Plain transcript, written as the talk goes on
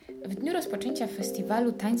W dniu rozpoczęcia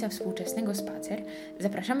festiwalu tańca współczesnego Spacer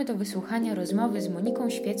zapraszamy do wysłuchania rozmowy z Moniką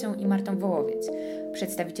Świecą i Martą Wołowiec,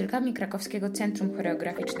 przedstawicielkami Krakowskiego Centrum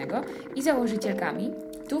Choreograficznego i założycielkami,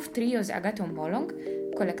 tu w trio z Agatą Moląg,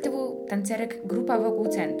 kolektywu tancerek Grupa Wokół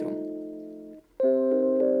Centrum.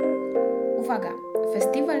 Uwaga!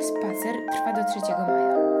 Festiwal Spacer trwa do 3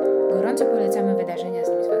 maja. Gorąco polecamy wydarzenia z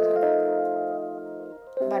nim związane.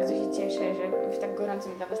 Bardzo się cieszę, że w tak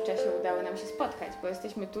gorącym dla Was czasie udało nam się spotkać, bo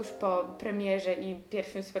jesteśmy tuż po premierze i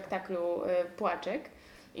pierwszym spektaklu Płaczek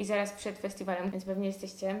i zaraz przed festiwalem, więc pewnie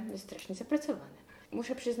jesteście strasznie zapracowane.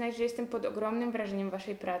 Muszę przyznać, że jestem pod ogromnym wrażeniem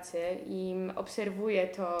Waszej pracy i obserwuję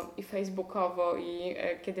to i facebookowo, i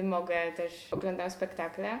kiedy mogę też oglądam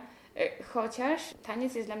spektakle, chociaż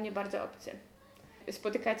taniec jest dla mnie bardzo obcy.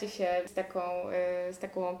 Spotykacie się z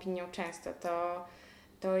taką opinią często.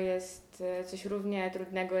 To jest coś równie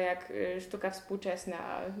trudnego jak sztuka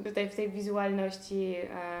współczesna. Tutaj w tej wizualności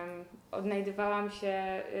odnajdywałam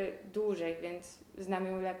się dłużej, więc znam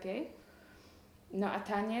ją lepiej. No a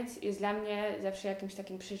taniec jest dla mnie zawsze jakimś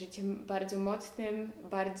takim przeżyciem bardzo mocnym,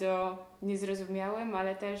 bardzo niezrozumiałym,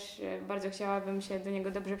 ale też bardzo chciałabym się do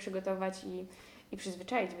niego dobrze przygotować i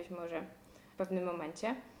przyzwyczaić być może w pewnym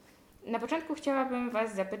momencie. Na początku chciałabym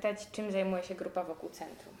Was zapytać, czym zajmuje się Grupa Wokół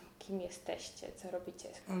Centrum? Kim jesteście? Co robicie?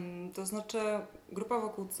 To znaczy, Grupa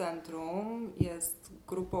Wokół Centrum jest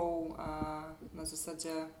grupą na zasadzie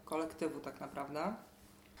kolektywu tak naprawdę.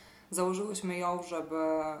 Założyłyśmy ją, żeby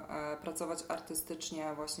pracować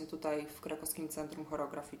artystycznie właśnie tutaj w Krakowskim Centrum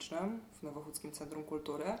Choreograficznym, w Nowochódzkim Centrum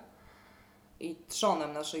Kultury. I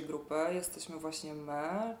trzonem naszej grupy jesteśmy właśnie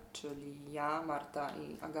my, czyli ja, Marta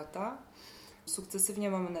i Agata. Sukcesywnie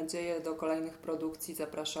mamy nadzieję do kolejnych produkcji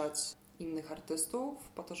zapraszać innych artystów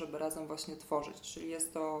po to, żeby razem właśnie tworzyć. Czyli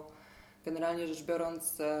jest to generalnie rzecz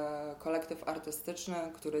biorąc kolektyw artystyczny,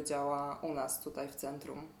 który działa u nas tutaj w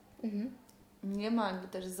centrum. Mhm. Nie ma jakby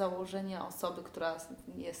też założenia osoby, która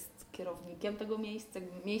jest kierownikiem tego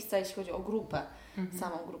miejsca, jeśli chodzi o grupę,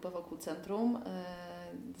 samą grupę wokół centrum.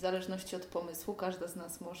 W zależności od pomysłu każda z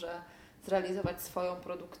nas może zrealizować swoją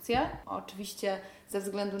produkcję. Oczywiście ze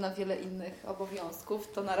względu na wiele innych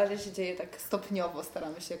obowiązków to na razie się dzieje tak stopniowo,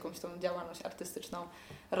 staramy się jakąś tą działalność artystyczną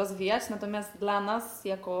rozwijać, natomiast dla nas,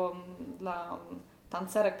 dla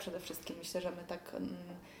tancerek przede wszystkim, myślę, że my tak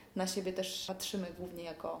na siebie też patrzymy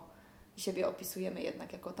głównie siebie opisujemy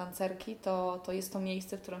jednak jako tancerki, to jest to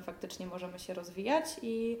miejsce, w którym faktycznie możemy się rozwijać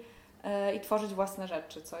i tworzyć własne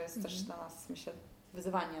rzeczy, co jest też dla nas, myślę,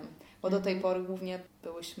 wyzwaniem, bo do tej pory głównie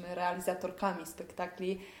byłyśmy realizatorkami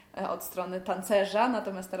spektakli od strony tancerza,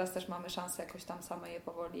 natomiast teraz też mamy szansę jakoś tam same je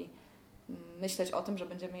powoli myśleć o tym, że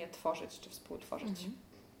będziemy je tworzyć czy współtworzyć.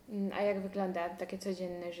 A jak wygląda takie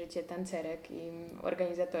codzienne życie tancerek i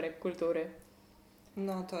organizatorek kultury?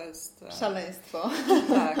 No to jest... Szaleństwo.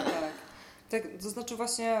 Tak, to znaczy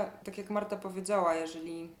właśnie, tak jak Marta powiedziała,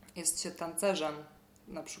 jeżeli jest się tancerzem,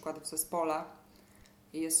 na przykład w zespole,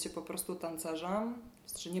 i jest się po prostu tancerzem,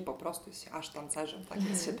 znaczy nie po prostu, jest się aż tancerzem, tak,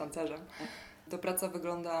 jest się tancerzem, to praca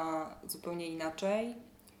wygląda zupełnie inaczej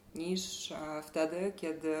niż wtedy,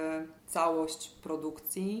 kiedy całość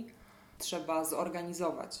produkcji trzeba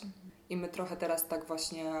zorganizować. I my trochę teraz tak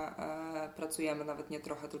właśnie pracujemy, nawet nie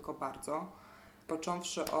trochę, tylko bardzo.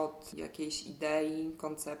 Począwszy od jakiejś idei,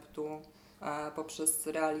 konceptu, poprzez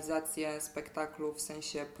realizację spektaklu w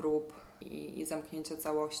sensie prób i zamknięcia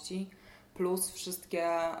całości, plus wszystkie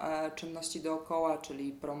czynności dookoła,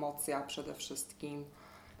 czyli promocja przede wszystkim,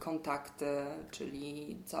 kontakty,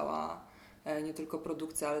 czyli cała nie tylko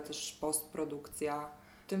produkcja, ale też postprodukcja.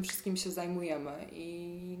 Tym wszystkim się zajmujemy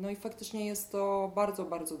i faktycznie jest to bardzo,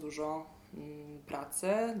 bardzo dużo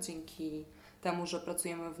pracy. Dzięki temu, że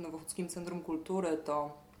pracujemy w Nowochódzkim Centrum Kultury,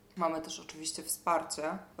 to mamy też oczywiście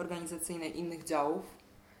wsparcie organizacyjne innych działów,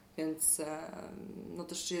 więc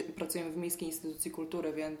też pracujemy w Miejskiej Instytucji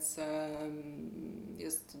Kultury, więc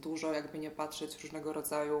jest dużo, jakby nie patrzeć, różnego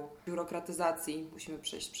rodzaju biurokratyzacji. Musimy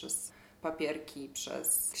przejść przez papierki,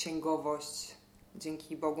 przez księgowość.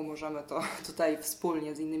 Dzięki Bogu możemy to tutaj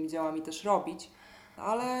wspólnie z innymi działami też robić,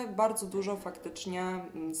 ale bardzo dużo faktycznie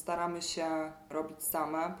staramy się robić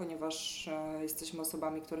same, ponieważ jesteśmy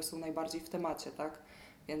osobami, które są najbardziej w temacie, tak?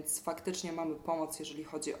 Więc faktycznie mamy pomoc, jeżeli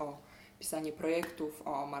chodzi o pisanie projektów,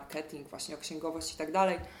 o marketing, właśnie o księgowość i tak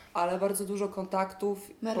dalej, ale bardzo dużo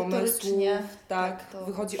kontaktów, pomysłów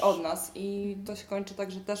wychodzi od nas i to się kończy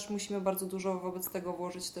tak, że też musimy bardzo dużo wobec tego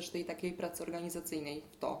włożyć też tej takiej pracy organizacyjnej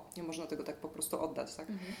w to. Nie można tego tak po prostu oddać, tak?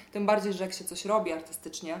 Tym bardziej, że jak się coś robi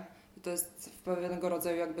artystycznie i to jest w pewnego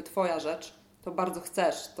rodzaju jakby Twoja rzecz, to bardzo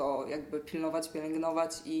chcesz to jakby pilnować,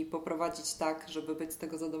 pielęgnować i poprowadzić tak, żeby być z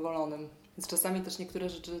tego zadowolonym. Więc czasami też niektóre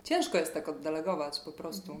rzeczy ciężko jest tak oddelegować po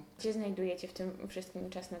prostu. Gdzie znajdujecie w tym wszystkim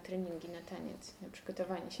czas na treningi, na taniec, na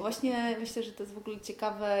przygotowanie się? Właśnie myślę, że to jest w ogóle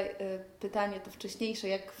ciekawe pytanie, to wcześniejsze,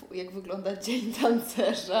 jak wygląda dzień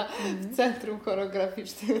tancerza w centrum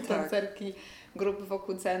choreograficznym, tancerki grupy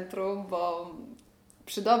wokół centrum, bo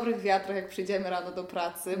przy dobrych wiatrach, jak przyjdziemy rano do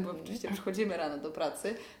pracy, bo oczywiście przychodzimy rano do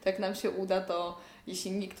pracy, to jak nam się uda, to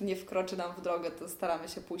jeśli nikt nie wkroczy nam w drogę, to staramy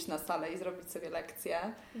się pójść na salę i zrobić sobie lekcję.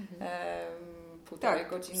 Półtorej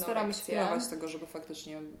godzinną staramy się lekcję. pilnować tego, żeby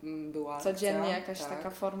faktycznie była codziennie lekcja. jakaś taka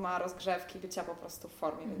forma rozgrzewki, bycia po prostu w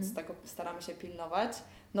formie, więc tego staramy się pilnować.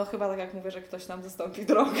 No chyba tak jak mówię, że ktoś nam zastąpi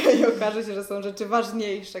drogę i okaże się, że są rzeczy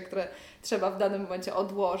ważniejsze, które trzeba w danym momencie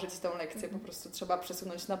odłożyć tą lekcję, po prostu trzeba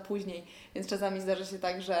przesunąć na później, więc czasami zdarza się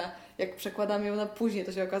tak, że jak przekładamy ją na później,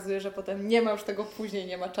 to się okazuje, że potem nie ma już tego później,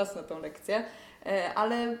 nie ma czasu na tą lekcję,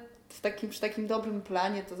 ale przy takim dobrym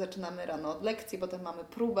planie to zaczynamy rano od lekcji, potem mamy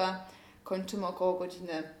próbę, kończymy około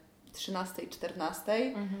godziny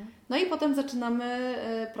 13-14, no i potem zaczynamy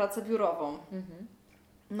pracę biurową.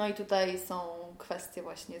 No i tutaj są kwestie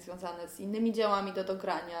właśnie związane z innymi dziełami do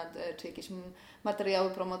dogrania, czy jakieś materiały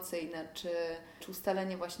promocyjne, czy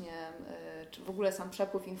ustalenie właśnie, czy w ogóle sam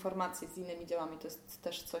przepływ informacji z innymi dziełami. To jest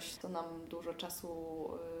też coś, co nam dużo czasu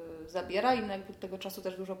zabiera i jakby tego czasu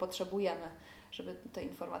też dużo potrzebujemy, żeby te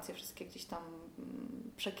informacje wszystkie gdzieś tam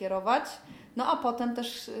przekierować. No a potem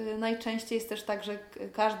też najczęściej jest też tak, że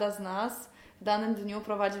każda z nas w danym dniu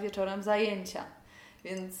prowadzi wieczorem zajęcia.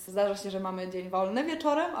 Więc zdarza się, że mamy dzień wolny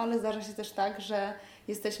wieczorem, ale zdarza się też tak, że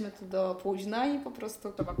jesteśmy tu do późna i po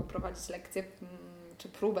prostu trzeba poprowadzić lekcje czy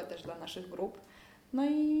próbę też dla naszych grup. No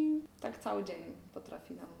i tak cały dzień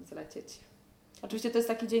potrafi nam zlecieć. Oczywiście to jest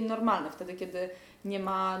taki dzień normalny, wtedy kiedy nie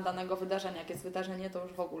ma danego wydarzenia. Jak jest wydarzenie, to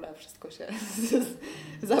już w ogóle wszystko się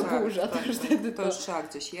zaburza. To już trzeba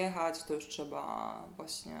gdzieś jechać, to już trzeba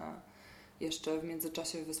właśnie jeszcze w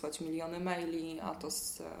międzyczasie wysłać miliony maili, a to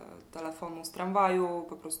z telefonu, z tramwaju,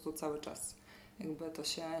 po prostu cały czas. Jakby to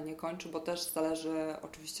się nie kończy, bo też zależy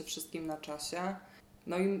oczywiście wszystkim na czasie.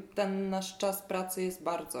 No i ten nasz czas pracy jest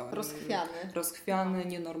bardzo rozchwiany,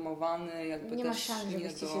 nienormowany. Jakby nie też ma szans,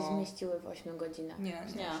 żebyście się zmieściły w 8 godzinach.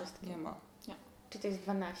 Nie ma. Czy to jest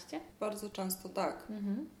 12? Bardzo często tak.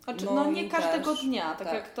 Znaczy, no nie każdego dnia,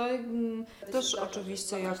 tak jak to... Też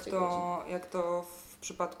oczywiście jak to w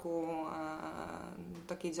przypadku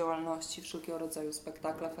takiej działalności, wszelkiego rodzaju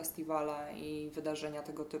spektakle, festiwale i wydarzenia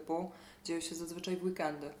tego typu dzieją się zazwyczaj w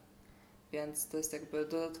weekendy. Więc to jest jakby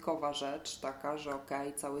dodatkowa rzecz taka, że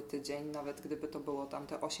cały tydzień, nawet gdyby to było tam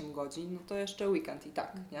te 8 godzin, no to jeszcze weekend i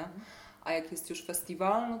tak, nie? A jak jest już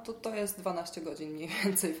festiwal, no to jest 12 godzin mniej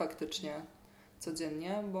więcej faktycznie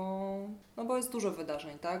codziennie, bo jest dużo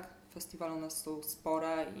wydarzeń, tak? Festiwale u nas są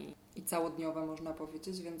spore i całodniowe można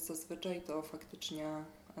powiedzieć, więc zazwyczaj to faktycznie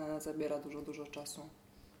zabiera dużo czasu.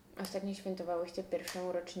 Ostatnio świętowałyście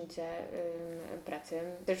pierwszą rocznicę pracy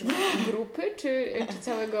też grupy, czy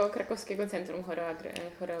całego krakowskiego centrum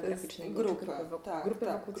choreograficznego?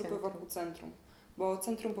 Grupy wokół centrum. Bo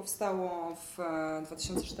centrum powstało w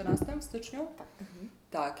 2014 w styczniu.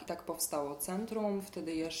 Tak, i tak powstało centrum.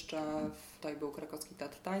 Wtedy jeszcze tutaj był Krakowski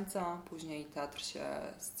Teatr Tańca, później teatr się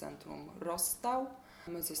z centrum rozstał.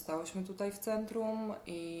 My zostałyśmy tutaj w centrum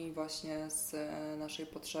i właśnie z naszej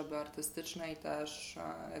potrzeby artystycznej też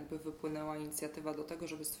jakby wypłynęła inicjatywa do tego,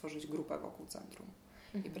 żeby stworzyć grupę wokół centrum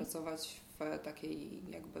i pracować w takiej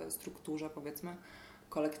jakby strukturze, powiedzmy,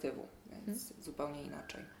 kolektywu, więc zupełnie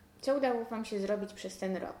inaczej. Co udało Wam się zrobić przez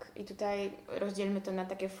ten rok? I tutaj rozdzielmy to na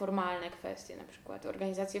takie formalne kwestie, na przykład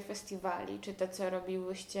organizację festiwali, czy to, co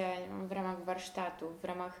robiłyście w ramach warsztatów, w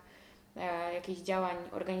ramach jakichś działań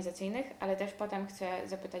organizacyjnych, ale też potem chcę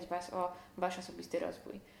zapytać Was o Wasz osobisty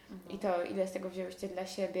rozwój. I to, ile z tego wzięłyście dla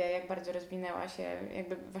siebie, jak bardzo rozwinęła się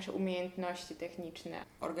jakby Wasze umiejętności techniczne.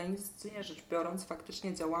 Organizacyjnie rzecz biorąc,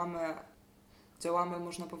 faktycznie działamy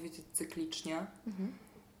można powiedzieć cyklicznie.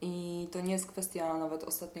 I to nie jest kwestia nawet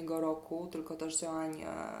ostatniego roku, tylko też działań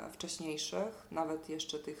wcześniejszych, nawet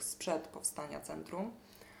jeszcze tych sprzed powstania centrum.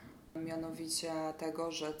 Mianowicie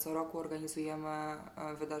tego, że co roku organizujemy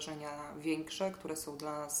wydarzenia większe, które są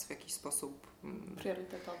dla nas w jakiś sposób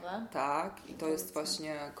priorytetowe. Tak, i to jest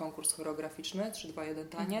właśnie konkurs choreograficzny 3-2-1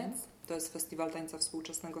 taniec. To jest festiwal tańca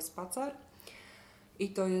współczesnego Spacer i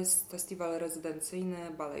to jest festiwal rezydencyjny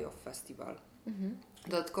Ballet of Festival.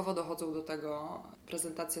 Dodatkowo dochodzą do tego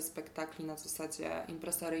prezentacje spektakli na zasadzie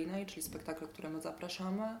impresaryjnej, czyli spektakle, które my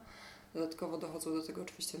zapraszamy. Dodatkowo dochodzą do tego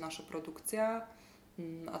oczywiście nasze produkcje,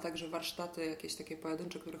 a także warsztaty jakieś takie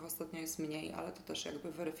pojedyncze, których ostatnio jest mniej, ale to też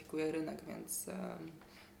jakby weryfikuje rynek,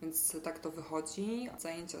 więc tak to wychodzi.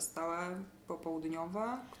 Zajęcia stałe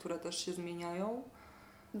popołudniowe, które też się zmieniają.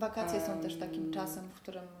 Wakacje są też takim czasem, w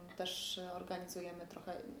którym też organizujemy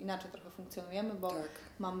inaczej trochę funkcjonujemy, bo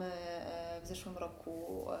mamy w zeszłym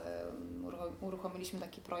roku uruchomiliśmy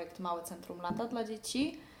taki projekt Małe Centrum Lata dla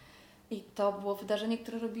dzieci. I to było wydarzenie,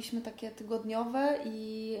 które robiliśmy takie tygodniowe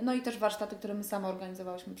i też warsztaty, które my same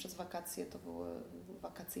organizowałyśmy przez wakacje. To były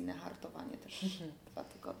wakacyjne hartowanie też 2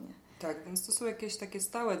 tygodnie. Tak, więc to są jakieś takie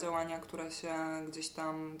stałe działania, które się gdzieś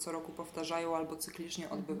tam co roku powtarzają albo cyklicznie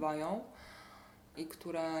odbywają i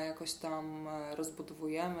które jakoś tam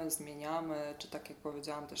rozbudowujemy, zmieniamy, czy tak jak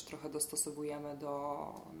powiedziałam, też trochę dostosowujemy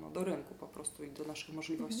do rynku po prostu i do naszych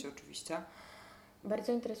możliwości oczywiście.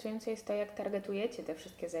 Bardzo interesujące jest to, jak targetujecie te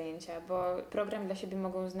wszystkie zajęcia, bo program dla siebie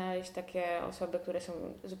mogą znaleźć takie osoby, które są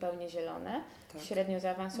zupełnie zielone, średnio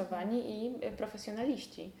zaawansowani i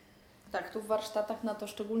profesjonaliści. Tak, tu w warsztatach na to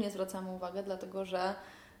szczególnie zwracamy uwagę, dlatego że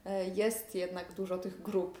jest jednak dużo tych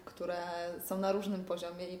grup, które są na różnym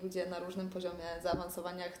poziomie i ludzie na różnym poziomie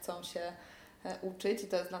zaawansowania chcą się uczyć i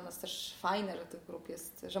to jest dla nas też fajne, że tych grup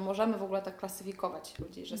jest, że możemy w ogóle tak klasyfikować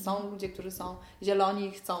ludzi, że są ludzie, którzy są zieloni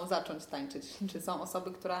i chcą zacząć tańczyć, czy są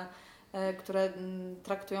osoby, które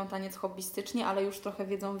traktują taniec hobbystycznie, ale już trochę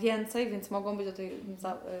wiedzą więcej, więc mogą być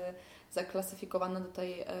zaklasyfikowane do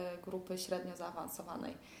tej grupy średnio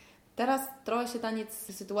zaawansowanej. Teraz trochę się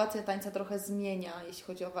sytuacja tańca trochę zmienia, jeśli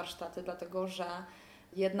chodzi o warsztaty, dlatego że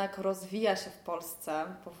jednak rozwija się w Polsce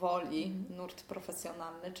powoli nurt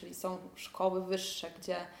profesjonalny, czyli są szkoły wyższe,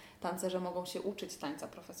 gdzie tancerze mogą się uczyć tańca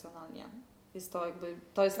profesjonalnie. Jest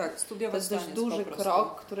to jest dość duży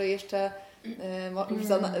krok, który jeszcze już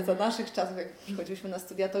za naszych czasów, jak przychodziliśmy na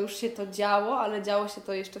studia, to już się to działo, ale działo się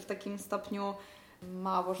to jeszcze w takim stopniu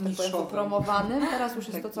mało, że tak powiem, popromowanym. Teraz już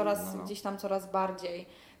jest to gdzieś tam coraz bardziej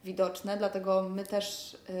widoczne, dlatego my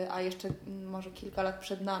też, a jeszcze może kilka lat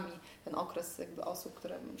przed nami, ten okres jakby osób,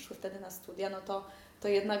 które szły wtedy na studia, no to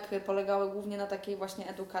jednak polegały głównie na takiej właśnie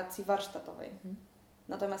edukacji warsztatowej.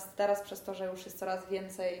 Natomiast teraz przez to, że już jest coraz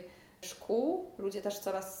więcej szkół, ludzie też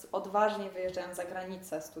coraz odważniej wyjeżdżają za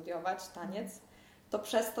granicę studiować taniec, to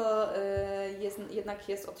przez to jednak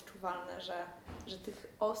jest odczuwalne, że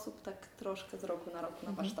tych osób tak troszkę z roku na rok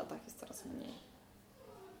na warsztatach jest coraz mniej.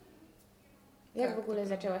 Jak w ogóle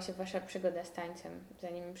zaczęła się Wasza przygoda z tańcem,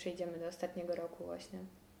 zanim przejdziemy do ostatniego roku właśnie?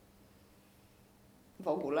 W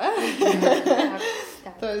ogóle?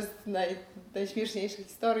 Tak. To jest najśmieszniejsza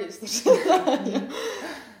historia.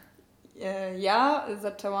 Ja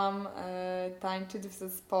zaczęłam tańczyć w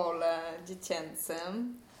zespole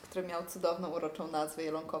dziecięcym, który miał cudowną, uroczą nazwę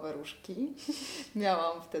Jelonkowe Różki.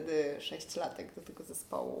 Miałam wtedy 6 lat, jak do tego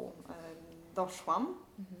zespołu doszłam.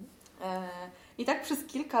 I tak przez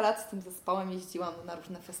kilka lat z tym zespołem jeździłam na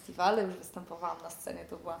różne festiwale, już występowałam na scenie,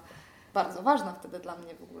 to była bardzo ważna wtedy dla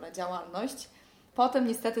mnie w ogóle działalność. Potem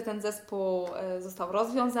niestety ten zespół został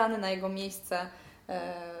rozwiązany, na jego miejsce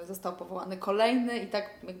został powołany kolejny i tak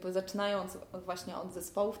jakby zaczynając właśnie od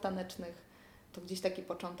zespołów tanecznych, to gdzieś taki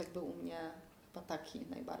początek był u mnie chyba taki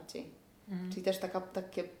najbardziej. Czyli też taka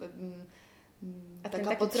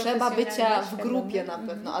potrzeba bycia w grupie na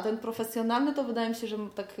pewno. A ten profesjonalny to wydaje mi się, że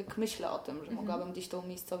tak jak myślę o tym, że mogłabym gdzieś to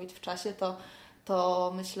umiejscowić w czasie,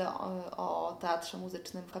 to myślę o Teatrze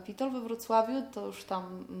Muzycznym Kapitol we Wrocławiu, to już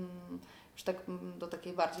tam już tak do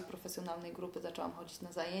takiej bardziej profesjonalnej grupy zaczęłam chodzić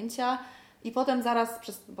na zajęcia i potem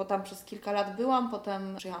bo tam przez kilka lat byłam,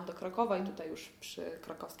 potem przyjechałam do Krakowa i tutaj już przy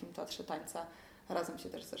Krakowskim Teatrze Tańca razem się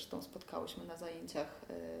też zresztą spotkałyśmy na zajęciach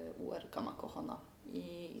u Eryka Makochona.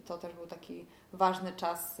 I to też był taki ważny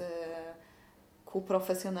czas ku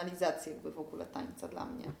profesjonalizacji jakby w ogóle tańca dla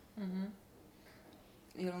mnie.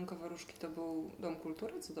 Jelonkowe Różki to był Dom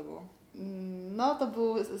Kultury? Co to było? No to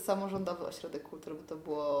był samorządowy ośrodek kultury, bo to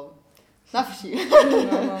było na wsi.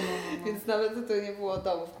 No. Więc nawet to nie było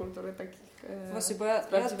domów kultury takich. Właśnie, bo ja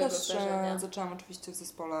też zaczęłam oczywiście w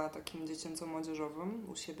zespole takim dziecięco-młodzieżowym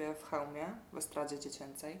u siebie w Chełmie, w estradzie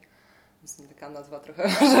dziecięcej. Jest taka nazwa trochę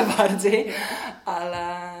może bardziej,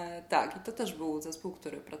 ale tak, i to też był zespół,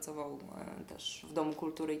 który pracował też w Domu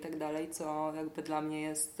Kultury i tak dalej, co jakby dla mnie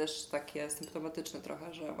jest też takie symptomatyczne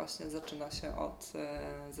trochę, że właśnie zaczyna się od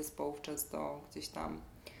zespołów często gdzieś tam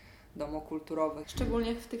domokulturowych.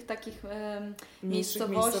 Szczególnie w tych takich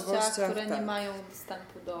miejscowościach, które nie mają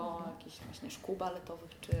dostępu do jakichś właśnie szkół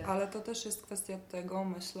baletowych. Ale to też jest kwestia tego,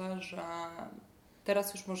 myślę, że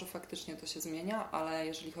teraz już może faktycznie to się zmienia, ale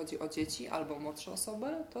jeżeli chodzi o dzieci albo młodsze osoby,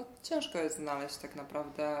 to ciężko jest znaleźć tak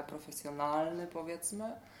naprawdę profesjonalny,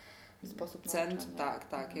 powiedzmy, sposób nauczania.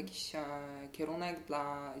 Tak, jakiś kierunek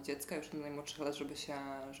dla dziecka już do najmłodszych lat,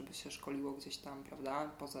 żeby się szkoliło gdzieś tam,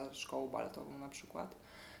 prawda, poza szkołą baletową na przykład.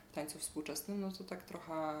 tańcu współczesnym, no to tak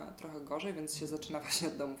trochę gorzej, więc się zaczyna właśnie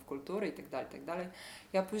od domów kultury i tak dalej, i tak dalej.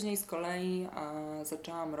 Ja później z kolei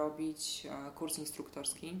zaczęłam robić kurs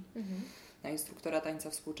instruktorski na instruktora tańca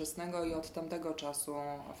współczesnego i od tamtego czasu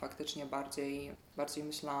faktycznie bardziej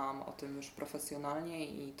myślałam o tym już profesjonalnie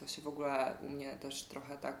i to się w ogóle u mnie też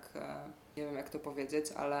trochę tak, nie wiem jak to powiedzieć,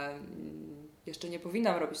 ale jeszcze nie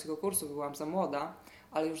powinnam robić tego kursu, byłam za młoda,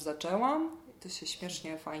 ale już zaczęłam. To się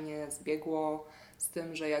śmiesznie, fajnie zbiegło z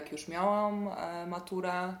tym, że jak już miałam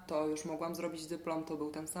maturę, to już mogłam zrobić dyplom, to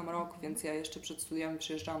był ten sam rok, więc ja jeszcze przed studiami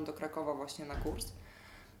przyjeżdżałam do Krakowa właśnie na kurs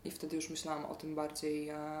i wtedy już myślałam o tym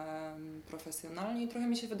bardziej profesjonalnie i trochę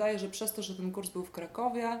mi się wydaje, że przez to, że ten kurs był w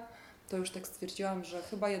Krakowie, to już tak stwierdziłam, że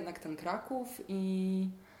chyba jednak ten Kraków i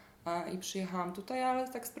przyjechałam tutaj, ale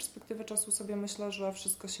tak z perspektywy czasu sobie myślę, że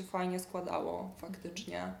wszystko się fajnie składało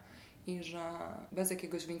faktycznie i że bez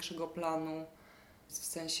jakiegoś większego planu, w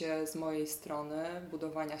sensie z mojej strony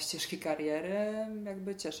budowania ścieżki kariery,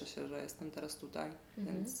 jakby cieszę się, że jestem teraz tutaj,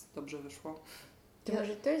 więc dobrze wyszło. To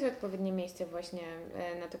może to jest odpowiednie miejsce właśnie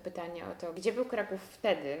na to pytanie o to, gdzie był Kraków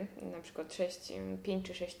wtedy, na przykład 5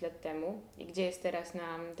 czy 6 lat temu i gdzie jest teraz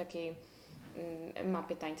na takiej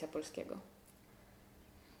mapie tańca polskiego?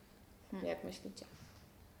 Jak myślicie?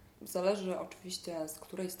 Zależy oczywiście, z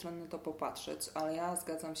której strony to popatrzeć, ale ja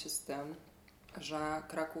zgadzam się z tym, że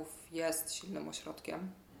Kraków jest silnym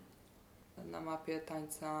ośrodkiem na mapie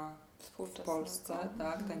tańca w Polsce,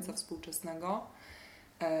 tak, tańca współczesnego.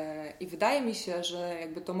 I wydaje mi się, że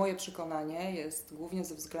jakby to moje przekonanie jest głównie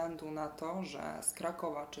ze względu na to, że z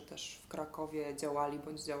Krakowa, czy też w Krakowie działali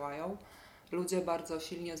bądź działają ludzie bardzo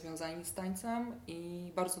silnie związani z tańcem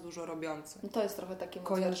i bardzo dużo robiący. To jest trochę takie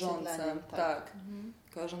kojarzące, tak.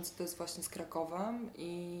 Kojarzące to jest właśnie z Krakowem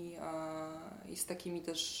i z takimi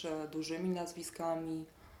też dużymi nazwiskami,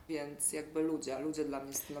 więc jakby ludzie dla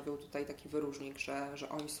mnie stanowią tutaj taki wyróżnik, że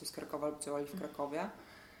oni są z Krakowa lub działali w Krakowie.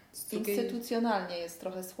 Instytucjonalnie jest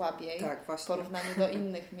trochę słabiej w porównaniu do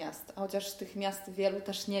innych miast, a chociaż tych miast wielu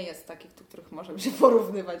też nie jest takich, do których możemy się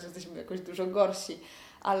porównywać, że jesteśmy jakoś dużo gorsi,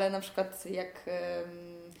 ale na przykład jak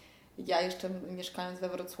ja jeszcze mieszkając we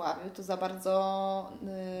Wrocławiu, to za bardzo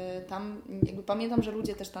tam jakby pamiętam, że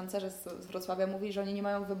ludzie też tancerze z Wrocławia mówili, że oni nie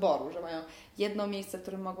mają wyboru, że mają jedno miejsce, w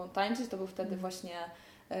którym mogą tańczyć, to był wtedy właśnie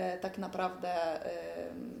tak naprawdę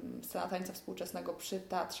scena tańca współczesnego przy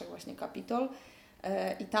Teatrze właśnie Kapitol.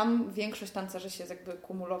 I tam większość tancerzy się jakby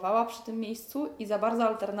kumulowała przy tym miejscu i za bardzo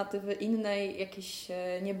alternatywy innej jakiejś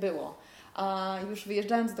nie było. A już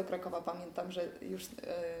wyjeżdżając do Krakowa pamiętam, że już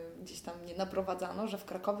gdzieś tam mnie naprowadzano, że w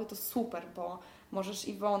Krakowie to super, bo możesz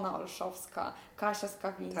Iwona Olszowska, Kasia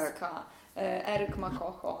Skawińska, Eryk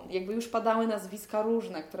Makochon. Jakby już padały nazwiska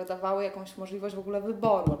różne, które dawały jakąś możliwość w ogóle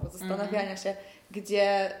wyboru albo zastanawiania się,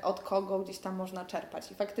 gdzie, od kogo gdzieś tam można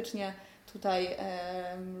czerpać. I faktycznie tutaj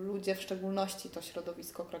ludzie, w szczególności to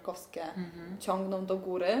środowisko krakowskie, ciągną do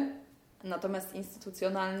góry, natomiast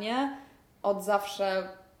instytucjonalnie od zawsze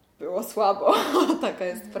było słabo, taka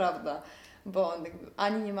jest prawda, bo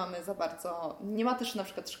ani nie mamy za bardzo, nie ma też na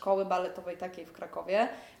przykład szkoły baletowej takiej w Krakowie,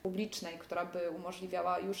 publicznej, która by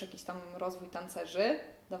umożliwiała już jakiś tam rozwój tancerzy,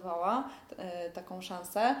 dawała taką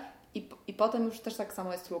szansę i potem już też tak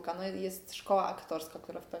samo jest luka, no jest szkoła aktorska,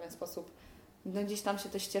 która w pewien sposób, no gdzieś tam się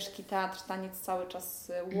te ścieżki teatr, taniec cały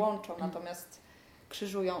czas łączą, natomiast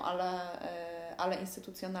krzyżują, ale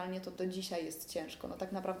instytucjonalnie to do dzisiaj jest ciężko. No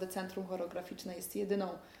tak naprawdę Centrum Choreograficzne jest jedyną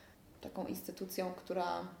taką instytucją,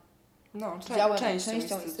 która działa częścią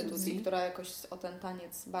instytucji, która jakoś o ten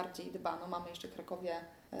taniec bardziej dba. No mamy jeszcze Krakowie,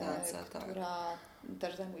 która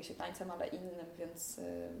też zajmuje się tańcem, ale innym, więc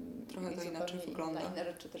trochę to inaczej wygląda. Na inne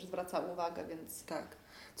rzeczy też zwraca uwagę, więc... Tak.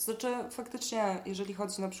 To znaczy faktycznie, jeżeli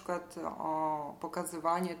chodzi na przykład o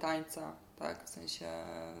pokazywanie tańca, tak, w sensie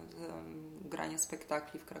granie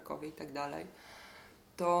spektakli w Krakowie i tak dalej,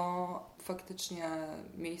 to faktycznie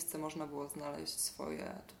miejsce można było znaleźć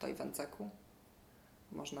swoje tutaj w NCK-u,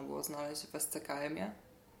 można było znaleźć w SCKM-ie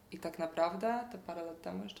i tak naprawdę te parę lat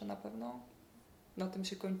temu jeszcze na pewno na tym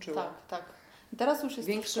się kończyło. Tak. Teraz już jest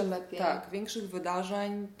troszkę lepiej. Tak, większych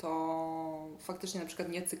wydarzeń to faktycznie na przykład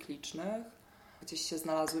niecyklicznych, gdzieś się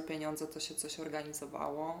znalazły pieniądze, to się coś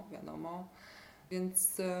organizowało, wiadomo,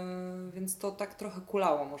 więc to tak trochę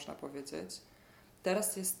kulało, można powiedzieć.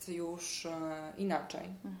 Teraz jest już inaczej.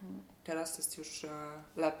 Teraz jest już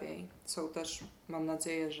lepiej. Są też, mam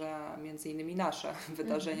nadzieję, że między innymi nasze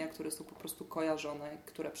wydarzenia, które są po prostu kojarzone,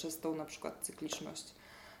 które przez tą na przykład cykliczność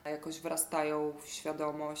jakoś wrastają w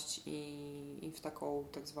świadomość i w taką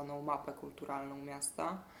tak zwaną mapę kulturalną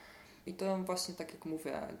miasta. I to właśnie, tak jak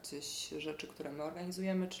mówię, gdzieś rzeczy, które my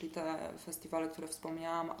organizujemy, czyli te festiwale, które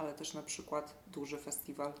wspomniałam, ale też na przykład duży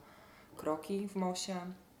festiwal Kroki w Mosie,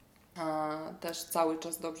 Też cały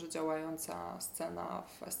czas dobrze działająca scena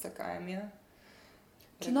w SCKM-ie.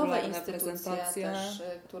 Czy nowe instytucje też,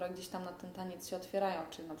 które gdzieś tam na ten taniec się otwierają,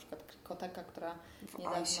 czy na przykład Klikoteka, która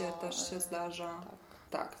niedawno... W AIS-ie też się zdarza.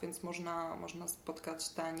 Tak, więc można spotkać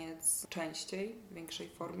taniec częściej, w większej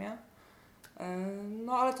formie.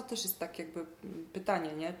 No ale to też jest tak jakby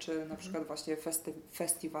pytanie, nie? Czy na przykład właśnie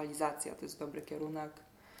festiwalizacja to jest dobry kierunek,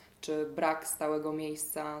 czy brak stałego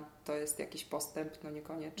miejsca to jest jakiś postęp, no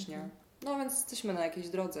niekoniecznie. No więc jesteśmy na jakiejś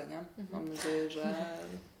drodze, nie? Mam nadzieję, że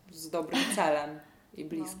z dobrym celem i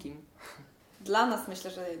bliskim. Dla nas,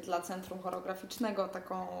 myślę, że dla Centrum Choreograficznego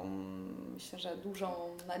taką, myślę, że dużą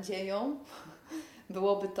nadzieją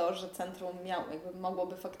byłoby to, że centrum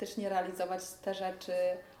mogłoby faktycznie realizować te rzeczy,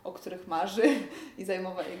 o których marzy i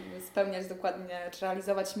spełniać dokładnie, czy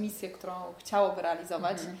realizować misję, którą chciałoby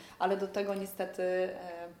realizować, ale do tego niestety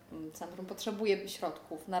centrum potrzebuje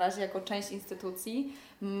środków. Na razie jako część instytucji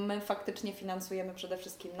my faktycznie finansujemy przede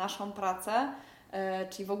wszystkim naszą pracę,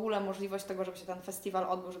 czyli w ogóle możliwość tego, żeby się ten festiwal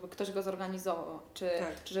odbył, żeby ktoś go zorganizował, czy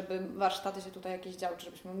żeby warsztaty się tutaj jakieś działy, czy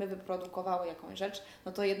żebyśmy my wyprodukowały jakąś rzecz,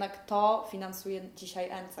 no to jednak to finansuje dzisiaj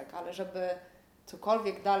ENCEK, ale żeby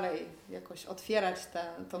cokolwiek dalej jakoś otwierać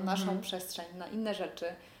tą naszą przestrzeń na inne rzeczy,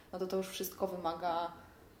 no to już wszystko wymaga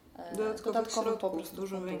dodatkowych po prostu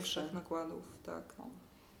dużo większych nakładów, tak.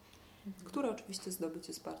 Które oczywiście zdobyć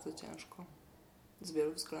jest bardzo ciężko z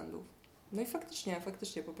wielu względów. No i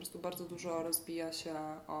faktycznie po prostu bardzo dużo rozbija się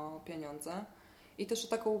o pieniądze i też o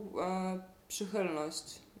taką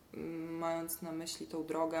przychylność, mając na myśli tą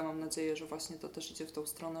drogę. Mam nadzieję, że właśnie to też idzie w tą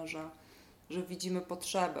stronę, że widzimy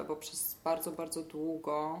potrzebę, bo przez bardzo, bardzo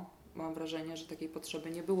długo mam wrażenie, że takiej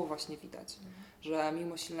potrzeby nie było właśnie widać. Że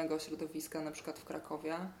mimo silnego środowiska, na przykład w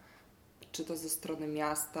Krakowie, czy to ze strony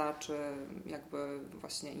miasta, czy jakby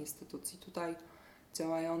właśnie instytucji tutaj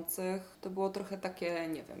działających, to było trochę takie,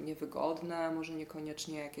 nie wiem, niewygodne, może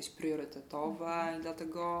niekoniecznie jakieś priorytetowe i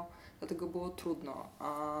dlatego było trudno.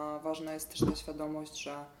 A ważna jest też ta świadomość,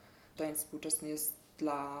 że taniec współczesny jest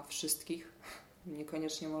dla wszystkich.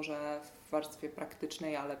 Niekoniecznie może w warstwie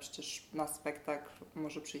praktycznej, ale przecież na spektakl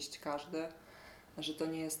może przyjść każdy. Że to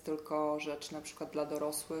nie jest tylko rzecz na przykład dla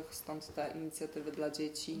dorosłych, stąd te inicjatywy dla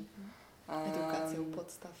dzieci. Edukację u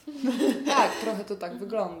podstaw. Tak, trochę to tak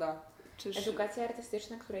wygląda. Edukacja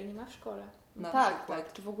artystyczna, której nie ma w szkole.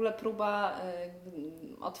 Tak. Czy w ogóle próba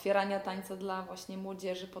otwierania tańca dla właśnie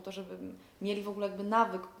młodzieży po to, żeby mieli w ogóle jakby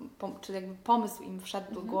nawyk, czy jakby pomysł im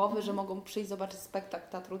wszedł do głowy, że mogą przyjść zobaczyć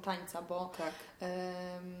spektakl teatru tańca,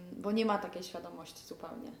 bo nie ma takiej świadomości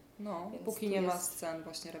zupełnie. No, więc póki nie ma scen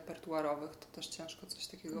właśnie repertuarowych, to też ciężko coś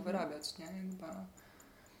takiego wyrabiać, nie? Jakby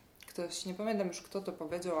ktoś, nie pamiętam już kto to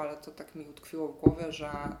powiedział, ale to tak mi utkwiło w głowie,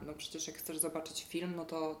 że no przecież jak chcesz zobaczyć film, no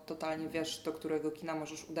to totalnie wiesz, do którego kina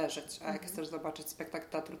możesz uderzyć, a jak chcesz zobaczyć spektakl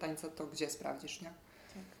teatru tańca, to gdzie sprawdzisz, nie?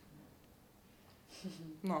 Tak.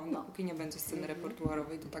 No, dopóki nie będzie sceny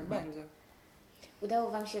repertuarowej, to tak będzie.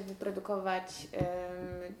 Udało Wam się wyprodukować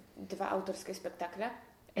 2 autorskie spektakle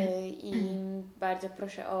i bardzo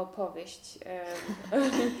proszę o opowieść.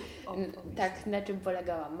 Tak, na czym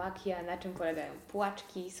polegała magia, na czym polegają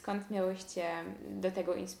płaczki, skąd miałyście do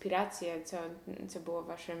tego inspirację, co było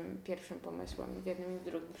Waszym pierwszym pomysłem w jednym i w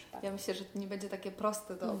drugim przypadku? Ja myślę, że to nie będzie takie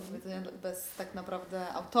proste do opowiedzenia bez tak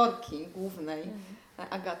naprawdę autorki głównej,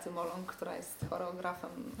 Agaty Molon, która jest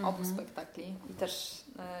choreografem obu spektakli i też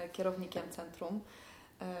kierownikiem centrum.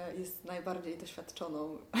 Jest najbardziej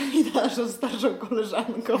doświadczoną i naszą starszą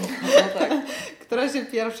koleżanką, która się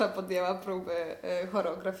pierwsza podjęła próby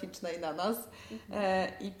choreograficznej na nas.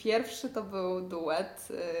 I pierwszy to był duet,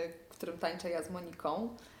 w którym tańczę ja z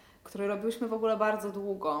Moniką, który robiłyśmy w ogóle bardzo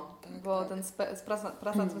długo, bo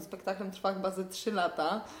praca nad tym spektaklem trwa chyba ze 3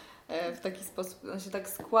 lata. W taki sposób on się tak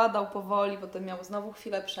składał powoli, potem miał znowu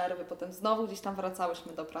chwilę przerwy, potem znowu gdzieś tam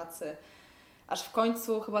wracałyśmy do pracy. Aż w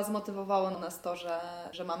końcu chyba zmotywowało nas to,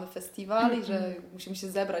 że mamy festiwal i że musimy się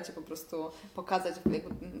zebrać i po prostu pokazać,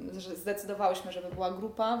 że zdecydowałyśmy, żeby była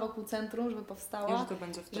grupa wokół centrum, żeby powstała, I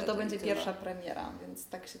że to będzie pierwsza premiera, więc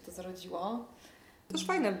tak się to zrodziło. Też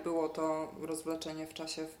fajne było to rozwleczenie w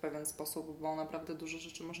czasie w pewien sposób, bo naprawdę dużo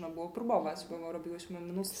rzeczy można było próbować, bo robiłyśmy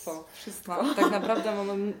mnóstwo. Wszystko. Tak naprawdę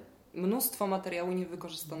mamy mnóstwo materiału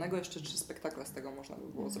niewykorzystanego, jeszcze 3 spektakle z tego można by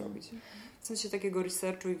było zrobić. W sensie takiego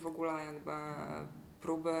researchu i w ogóle jakby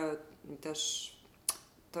próby też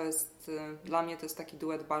to jest, dla mnie to jest taki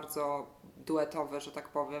duet bardzo duetowy, że tak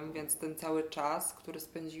powiem, więc ten cały czas, który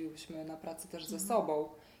spędziłyśmy na pracy też ze sobą,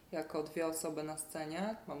 jako 2 osoby na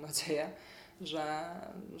scenie, mam nadzieję, że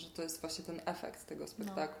to jest właśnie ten efekt tego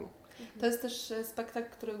spektaklu. To jest też spektakl,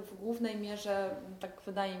 który w głównej mierze, tak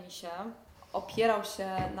wydaje mi się, opierał się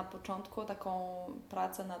na początku o taką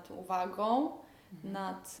pracę nad uwagą,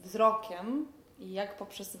 nad wzrokiem i jak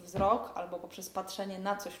poprzez wzrok albo poprzez patrzenie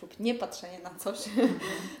na coś lub nie patrzenie na coś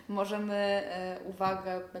możemy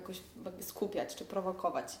uwagę jakoś skupiać czy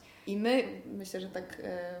prowokować. I myślę, że tak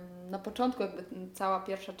na początku jakby cała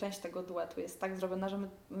pierwsza część tego duetu jest tak zrobiona, że my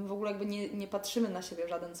w ogóle jakby nie patrzymy na siebie w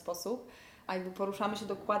żaden sposób, a jakby poruszamy się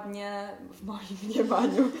dokładnie w moim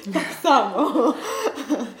mniemaniu tak samo.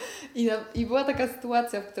 I była taka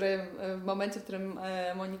sytuacja, w momencie, w którym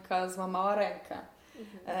Monika złamała rękę.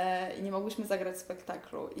 I nie mogłyśmy zagrać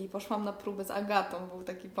spektaklu. I poszłam na próbę z Agatą. Był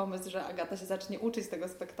taki pomysł, że Agata się zacznie uczyć tego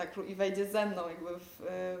spektaklu i wejdzie ze mną jakby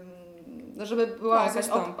żeby była jakaś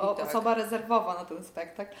osoba rezerwowa na ten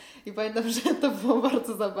spektakl. I pamiętam, że to było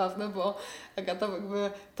bardzo zabawne, bo Agata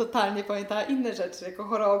jakby totalnie pamiętała inne rzeczy. Jako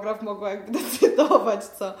choreograf mogła jakby decydować,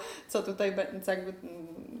 co tutaj będzie, jakby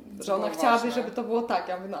że ona chciałaby, żeby to było tak.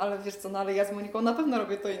 Ja mówię, no ale wiesz co, no ale ja z Moniką na pewno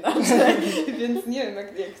robię to inaczej, więc nie wiem,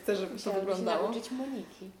 jak chcę, żeby to wyglądało. Chciałam się nauczyć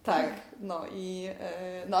Moniki. Tak,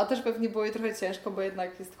 a też pewnie było jej trochę ciężko, bo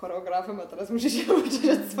jednak jest choreografem, a teraz musi się uczyć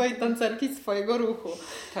od swojej tancerki, swojego ruchu.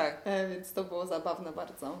 Tak. Więc to było zabawne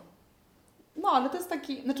bardzo. No, ale to jest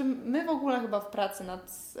taki, znaczy my w ogóle chyba w pracy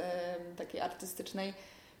takiej artystycznej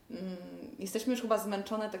jesteśmy już chyba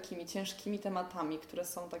zmęczone takimi ciężkimi tematami, które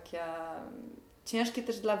są takie ciężkie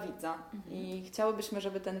też dla widza i chciałybyśmy,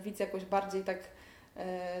 żeby ten widz jakoś bardziej tak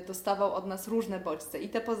dostawał od nas różne bodźce i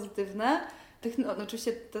te pozytywne,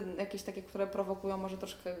 oczywiście jakieś takie, które prowokują może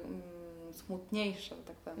troszkę smutniejsze,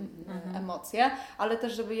 tak powiem, emocje, ale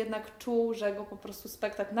też żeby jednak czuł, że go po prostu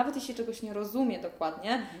spektakl, nawet jeśli czegoś nie rozumie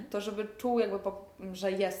dokładnie, to żeby czuł jakby,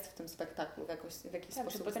 że jest w tym spektaklu w jakiś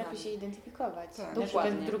sposób. Że potrafi się identyfikować. Tak.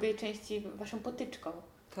 Dokładnie. W drugiej części waszą potyczką.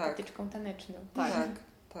 Tak. Potyczką taneczną. Tak.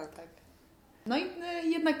 No i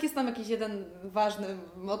jednak jest tam jakiś jeden ważny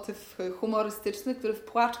motyw humorystyczny, który w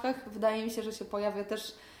Płaczkach wydaje mi się, że się pojawia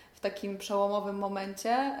też w takim przełomowym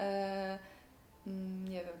momencie.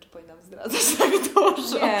 Nie wiem, czy powinnam zdradzać tak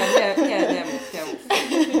dużo.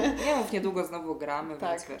 Nie mów, niedługo znowu gramy, tak,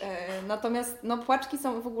 więc wiesz. Natomiast Płaczki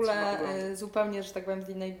są w ogóle zupełnie, że tak powiem, z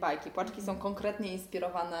innej bajki. Płaczki są konkretnie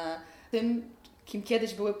inspirowane tym, kim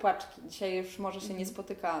kiedyś były Płaczki. Dzisiaj już może się nie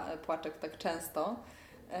spotyka Płaczek tak często.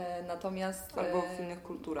 Natomiast albo w innych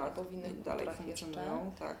kulturach. Albo w innych dalej kulturach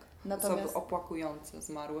funkcjonują, tak. Natomiast osoby opłakujące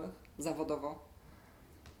zmarłych zawodowo.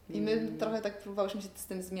 I my trochę tak próbowałyśmy się z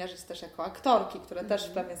tym zmierzyć też jako aktorki, które też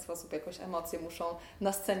w pewien sposób jakoś emocje muszą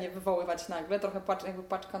na scenie wywoływać nagle. Trochę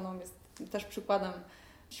Płaczka jest też przykładem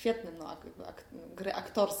świetnym gry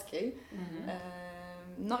aktorskiej.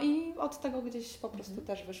 No i od tego gdzieś po prostu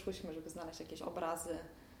też wyszłyśmy, żeby znaleźć jakieś obrazy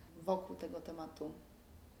wokół tego tematu.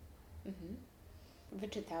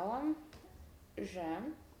 Wyczytałam, że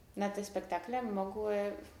na te spektakle mogły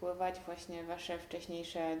wpływać właśnie wasze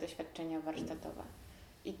wcześniejsze doświadczenia warsztatowe.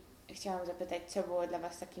 I chciałam zapytać, co było dla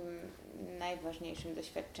was takim najważniejszym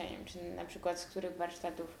doświadczeniem? Czy na przykład z których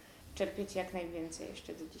warsztatów czerpiecie jak najwięcej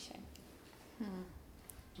jeszcze do dzisiaj?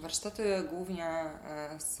 Warsztaty głównie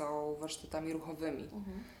są warsztatami ruchowymi,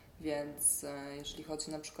 więc jeżeli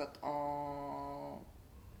chodzi na przykład o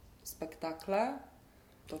spektakle,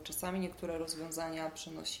 to czasami niektóre rozwiązania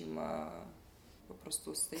przenosimy po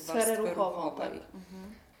prostu z tej warstwy ruchowej. Tak.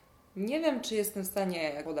 Nie wiem, czy jestem w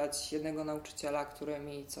stanie podać jednego nauczyciela, który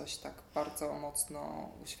mi coś tak bardzo mocno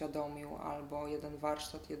uświadomił, albo jeden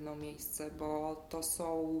warsztat, jedno miejsce, bo to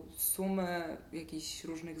są sumy jakichś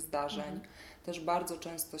różnych zdarzeń. Też bardzo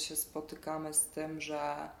często się spotykamy z tym,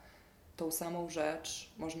 że tą samą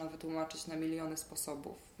rzecz można wytłumaczyć na miliony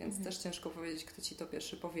sposobów, więc też ciężko powiedzieć, kto ci to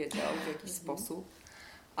pierwszy powiedział, w jaki sposób.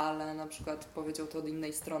 Ale na przykład powiedział to od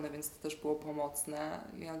innej strony, więc to też było pomocne.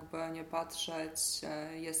 Jakby nie patrzeć,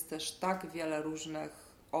 jest też tak wiele różnych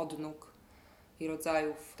odnóg i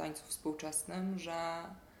rodzajów tańców współczesnym, że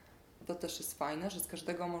to też jest fajne, że z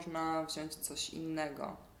każdego można wziąć coś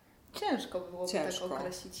innego. Ciężko byłoby tak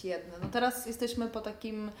określić jedno. No teraz jesteśmy po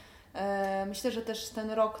takim, myślę, że też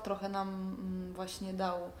ten rok trochę nam właśnie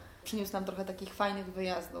przyniósł nam trochę takich fajnych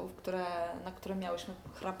wyjazdów, na które miałyśmy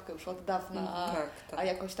chrapkę już od dawna, a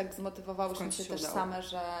jakoś tak zmotywowałyśmy się też same,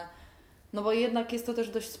 że no bo jednak jest to też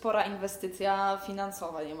dość spora inwestycja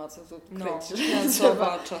finansowa, nie ma co tu kryć.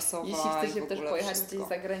 Finansowa, czasowa. Jeśli chce się też pojechać wszystko gdzieś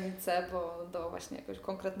za granicę, bo do właśnie jakiegoś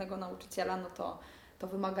konkretnego nauczyciela, no to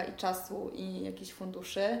wymaga i czasu, i jakichś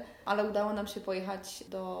funduszy, ale udało nam się pojechać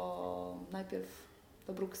najpierw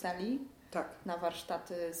do Brukseli, na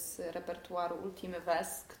warsztaty z repertuaru Ultimy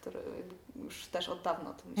Wes, który już też od dawna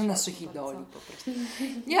o tym myślałam. Naszych idoli po prostu.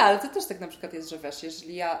 Nie, ale to też tak na przykład jest, że wiesz,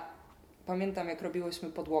 jeżeli ja pamiętam, jak robiłyśmy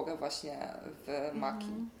podłogę właśnie w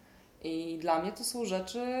Maki I dla mnie to są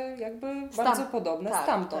rzeczy jakby bardzo podobne,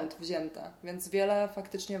 stamtąd wzięte. Więc wiele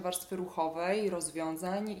faktycznie warstwy ruchowej,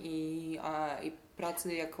 rozwiązań i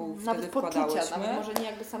pracy, jaką nawet wtedy wkładałyśmy. Nawet może nie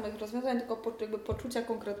jakby samych rozwiązań, tylko jakby poczucia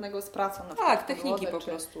konkretnego z pracą. Na tak, techniki po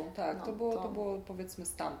prostu. Tak, no, to było powiedzmy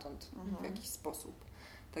stamtąd w jakiś sposób.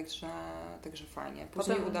 Także fajnie.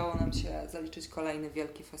 Później udało nam się zaliczyć kolejny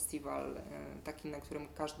wielki festiwal, taki, na którym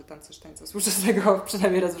każdy tancerz tańca współczesnego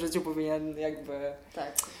przynajmniej raz w życiu powinien jakby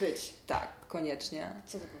być. Tak, koniecznie.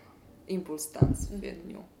 Co to było? Impuls Dance w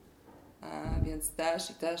Wiedniu. Więc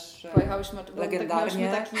też pojechałyśmy, legendarnie.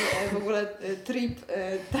 Mieliśmy taki w ogóle trip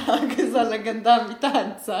za legendami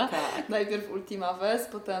tańca. Tak. Najpierw Ultima Ves,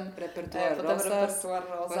 potem repertuar Rosas.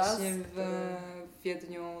 Właśnie w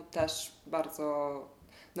Wiedniu też bardzo...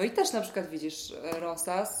 No i też na przykład widzisz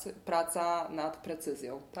Rosas, praca nad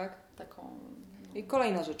precyzją, tak? Taką... I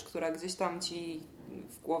kolejna rzecz, która gdzieś tam Ci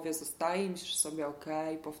w głowie zostaje i myślisz sobie,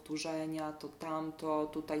 powtórzenia, to tamto,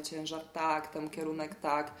 tutaj ciężar tak, ten kierunek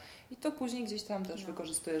tak. I to później gdzieś tam też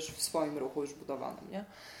wykorzystujesz w swoim ruchu już budowanym, nie?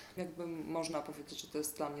 Jakby można powiedzieć, że to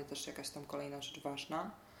jest dla mnie też jakaś tam kolejna rzecz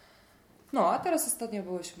ważna. No, a teraz ostatnio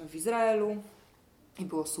byłyśmy w Izraelu i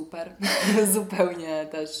było super. Zupełnie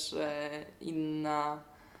też inna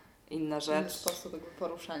rzecz. Inny sposób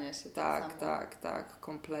poruszania się. Tak.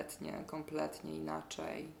 Kompletnie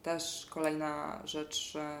inaczej. Też kolejna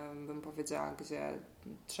rzecz, bym powiedziała, gdzie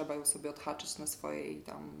trzeba ją sobie odhaczyć na swojej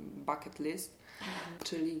tam bucket list,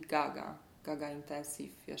 czyli Gaga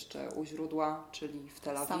Intensive jeszcze u źródła, czyli w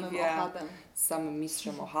Tel Awiwie. Z samym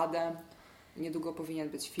mistrzem Ohadem. Niedługo powinien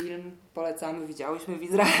być film. Polecamy, widziałyśmy w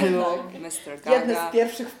Izraelu. Mr. Gaga. Jedny z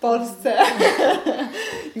pierwszych w Polsce.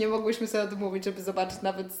 Nie mogłyśmy sobie odmówić, żeby zobaczyć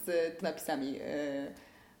nawet z napisami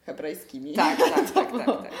hebrajskimi. Tak.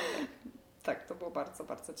 Tak, to było bardzo,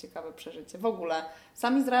 bardzo ciekawe przeżycie. W ogóle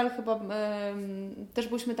sam Izrael chyba też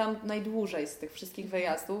byliśmy tam najdłużej z tych wszystkich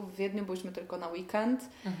wyjazdów. W Wiedniu byliśmy tylko na weekend.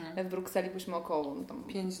 W Brukseli byliśmy około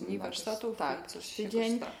 5 dni warsztatów. Tak, coś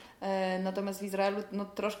tydzień. Natomiast w Izraelu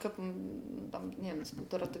troszkę tam, nie wiem, z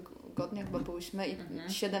 1,5 tygodnia chyba byliśmy i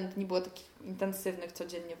 7 dni było takich intensywnych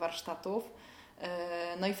codziennie warsztatów.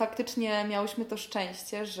 No i faktycznie miałyśmy to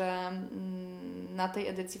szczęście, że na tej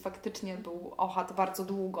edycji faktycznie był Ohad bardzo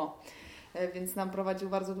długo, więc nam prowadził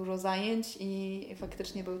bardzo dużo zajęć i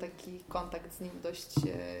faktycznie był taki kontakt z nim dość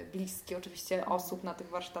bliski. Oczywiście osób na tych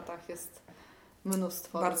warsztatach jest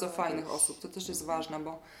mnóstwo. Bardzo fajnych osób, to też jest ważne,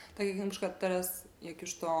 bo tak jak na przykład teraz, jak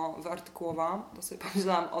już to wyartykułowałam, to sobie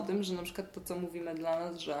pomyślałam o tym, że na przykład to, co mówimy dla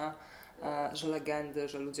nas, że legendy,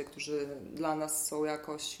 że ludzie, którzy dla nas są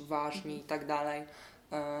jakoś ważni i tak dalej,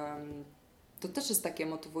 to też jest takie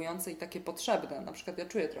motywujące i takie potrzebne. Na przykład ja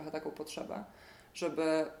czuję trochę taką potrzebę,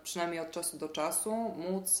 żeby przynajmniej od czasu do czasu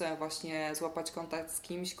móc właśnie złapać kontakt z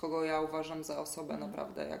kimś, kogo ja uważam za osobę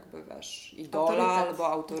naprawdę jakby, wiesz, idola albo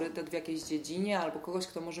autorytet w jakiejś dziedzinie, albo kogoś,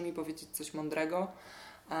 kto może mi powiedzieć coś mądrego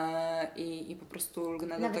i po prostu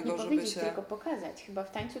lgnę do tego, żeby się... tylko pokazać. Chyba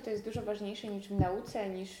w tańcu to jest dużo ważniejsze niż w nauce,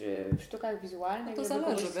 niż w sztukach wizualnych, no to żeby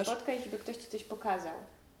zależy, kogoś spotkać, żeby ktoś Ci coś pokazał.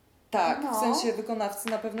 Tak, w sensie wykonawcy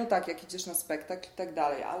na pewno tak, jak idziesz na spektakl i tak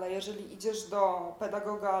dalej, ale jeżeli idziesz do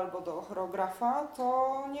pedagoga albo do choreografa,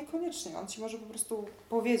 to niekoniecznie. On Ci może po prostu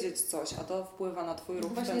powiedzieć coś, a to wpływa na Twój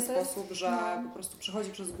ruch w ten sposób, że po prostu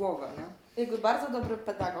przechodzi przez głowę, nie? Jakby bardzo dobry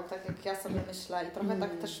pedagog, tak jak ja sobie myślę i trochę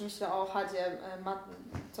tak też myślę o Ohadzie, ma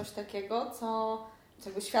coś takiego, co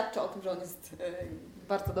jakby świadczy o tym, że on jest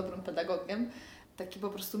bardzo dobrym pedagogiem. Taki po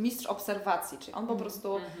prostu mistrz obserwacji, czyli on po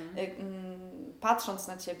prostu patrząc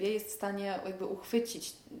na Ciebie jest w stanie jakby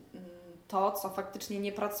uchwycić to, co faktycznie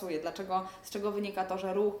nie pracuje. Z czego wynika to,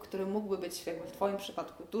 że ruch, który mógłby być jakby w Twoim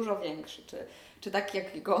przypadku dużo większy, czy taki,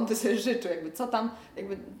 jakiego on by sobie życzył,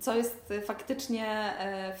 co jest faktycznie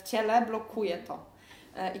w ciele, blokuje to.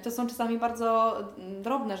 I to są czasami bardzo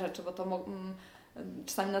drobne rzeczy, bo to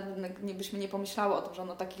czasami byśmy nie pomyślały o tym, że on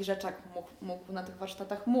o takich rzeczach mógł na tych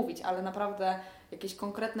warsztatach mówić, ale naprawdę jakieś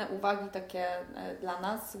konkretne uwagi takie dla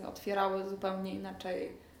nas otwierały zupełnie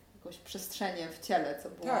inaczej jakąś przestrzenię w ciele, co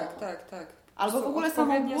było... Tak. Albo w ogóle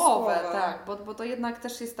samą głowę, tak, bo to jednak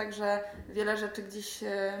też jest tak, że wiele rzeczy gdzieś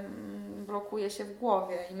blokuje się w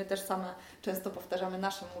głowie i my też same często powtarzamy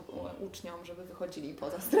naszym uczniom, żeby wychodzili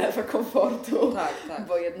poza strefę komfortu, tak.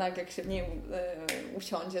 Bo jednak jak się w niej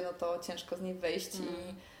usiądzie, no to ciężko z niej wyjść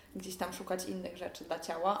i gdzieś tam szukać innych rzeczy dla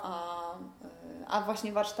ciała, a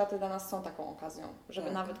właśnie warsztaty dla nas są taką okazją,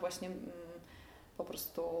 żeby nawet właśnie po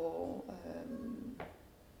prostu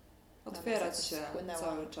otwierać się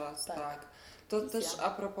cały czas, tak. To też a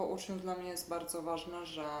propos uczniów dla mnie jest bardzo ważne,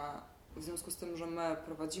 że w związku z tym, że my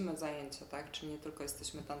prowadzimy zajęcia, tak, czyli nie tylko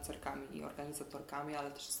jesteśmy tancerkami i organizatorkami,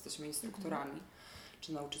 ale też jesteśmy instruktorami,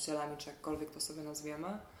 czy nauczycielami, czy jakkolwiek to sobie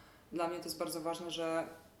nazwiemy. Dla mnie to jest bardzo ważne, że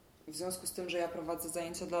w związku z tym, że ja prowadzę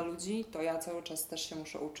zajęcia dla ludzi, to ja cały czas też się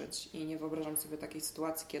muszę uczyć i nie wyobrażam sobie takiej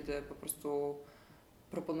sytuacji, kiedy po prostu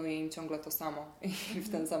proponuję im ciągle to samo i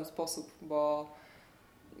w ten sam sposób, bo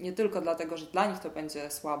nie tylko dlatego, że dla nich to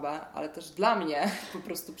będzie słabe, ale też dla mnie po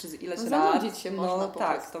prostu przez ileś lat. Zanudzić się można po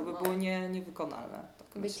tak, prostu, to by było niewykonalne. Tak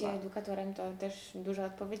Bycie myślę. edukatorem to też duża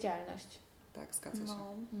odpowiedzialność. Tak, zgadza się.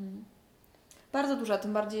 Bardzo duża,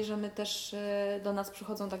 tym bardziej, że my też do nas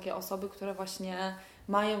przychodzą takie osoby, które właśnie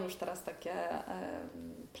mają już teraz takie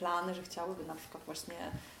plany, że chciałyby na przykład właśnie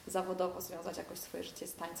zawodowo związać jakoś swoje życie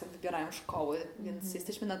z tańcem, wybierają szkoły, więc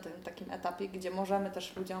jesteśmy na tym takim etapie, gdzie możemy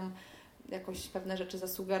też ludziom jakoś pewne rzeczy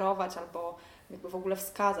zasugerować albo jakby w ogóle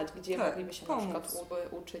wskazać, gdzie mogliby się pomóc. na przykład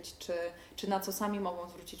uczyć, czy na co sami mogą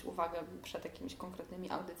zwrócić uwagę przed jakimiś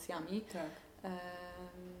konkretnymi audycjami. Tak.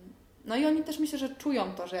 No i oni też myślę, że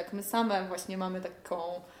czują to, że jak my same właśnie mamy taką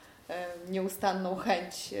nieustanną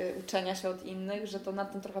chęć uczenia się od innych, że to na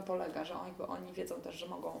tym trochę polega, że oni wiedzą też, że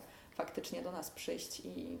mogą faktycznie do nas przyjść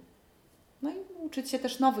i uczyć się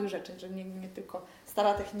też nowych rzeczy, że nie tylko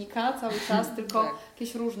stara technika cały czas, tylko Tak.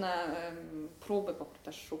 jakieś różne próby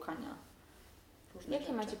też szukania różnych Jakie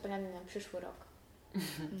rzeczy. macie plany na przyszły rok?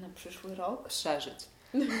 Na przyszły rok? Przeżyć.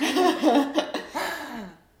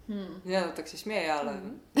 Nie, no tak się śmieję, ale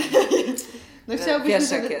No chciałbyśmy,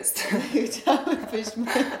 wiesz jak jest.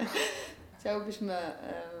 Chciałybyśmy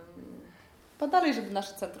dalej, żeby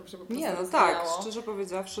nasze centrum się po prostu Nie, no rozwijało. tak, szczerze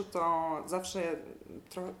powiedziawszy to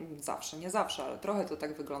nie zawsze, ale trochę to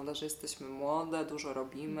tak wygląda, że jesteśmy młode, dużo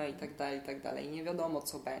robimy i tak dalej, nie wiadomo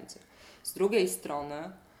co będzie. Z drugiej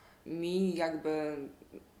strony mi jakby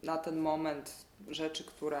na ten moment rzeczy,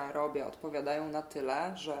 które robię, odpowiadają na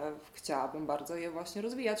tyle, że chciałabym bardzo je właśnie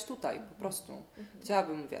rozwijać tutaj, po prostu.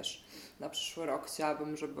 Chciałabym, na przyszły rok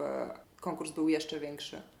chciałabym, żeby konkurs był jeszcze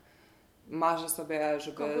większy. Marzę sobie,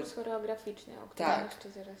 żeby... Konkurs choreograficzny, o którym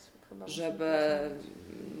jeszcze zaraz chyba żeby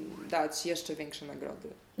dać jeszcze większe nagrody.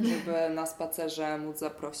 Żeby na spacerze móc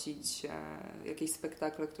zaprosić jakieś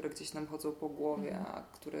spektakle, które gdzieś nam chodzą po głowie, a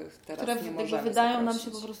których teraz nie możemy wydają zaprosić.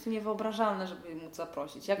 nam się po prostu niewyobrażalne, żeby móc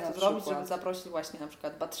zaprosić. Jak Na to zrobić, przykład. żeby zaprosić właśnie na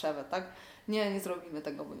przykład Batrzewę, tak? Nie zrobimy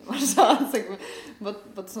tego, bo nie ma szans,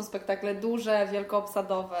 bo to są spektakle duże,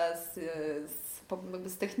 wielkoobsadowe,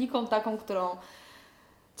 z techniką taką, którą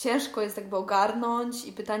ciężko jest jakby ogarnąć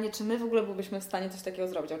i pytanie, czy my w ogóle bylibyśmy w stanie coś takiego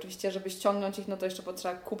zrobić. Oczywiście, żeby ściągnąć ich, no to jeszcze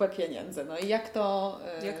potrzeba kupę pieniędzy. No i jak to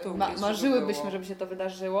marzyłybyśmy, żeby się to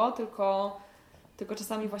wydarzyło, tylko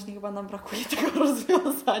czasami właśnie chyba nam brakuje tego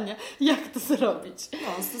rozwiązania. Jak to zrobić?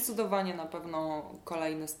 No, zdecydowanie na pewno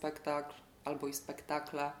kolejny spektakl albo i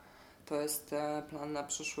spektakle. To jest plan na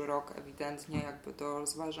przyszły rok, ewidentnie jakby do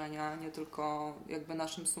rozważenia, nie tylko jakby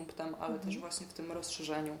naszym sumptem, ale też właśnie w tym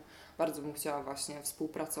rozszerzeniu. Bardzo bym chciała właśnie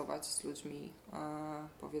współpracować z ludźmi,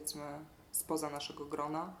 powiedzmy, spoza naszego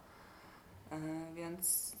grona.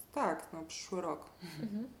 Więc tak, przyszły rok.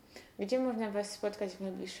 Gdzie można Was spotkać w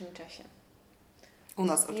najbliższym czasie? U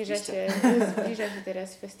nas oczywiście. Zbliża się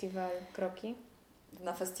teraz festiwal Kroki.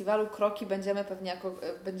 Na festiwalu Kroki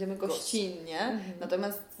będziemy gościnnie,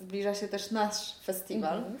 natomiast zbliża się też nasz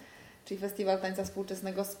festiwal, czyli Festiwal Tańca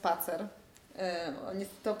Współczesnego Spacer. On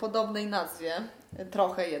jest o podobnej nazwie,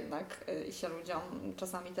 trochę jednak i się ludziom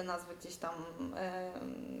czasami te nazwy gdzieś tam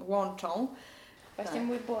łączą. Właśnie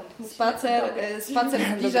mój błąd. Spacer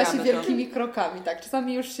zbliża się wielkimi krokami, tak.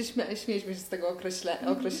 Czasami już się śmieliśmy się z tego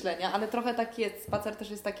określenia, ale trochę tak jest. Spacer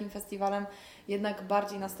też jest takim festiwalem jednak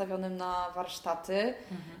bardziej nastawionym na warsztaty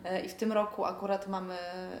i w tym roku akurat mamy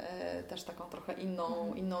też taką trochę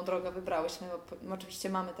inną drogę wybrałyśmy, bo oczywiście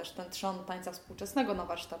mamy też ten trzon tańca współczesnego na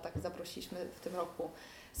warsztatach. Zaprosiliśmy w tym roku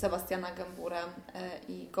Sebastiana Gęburę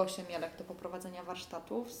i Gosię Mielek do poprowadzenia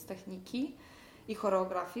warsztatów z techniki i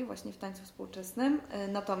choreografii właśnie w tańcu współczesnym.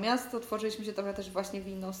 Natomiast otworzyliśmy się trochę też właśnie w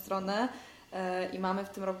inną stronę i mamy w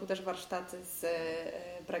tym roku też warsztaty z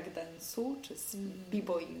breakdance'u czy z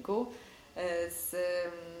b-boyingu, z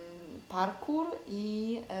parkour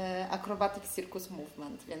i acrobatic circus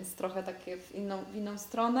movement, więc trochę takie w inną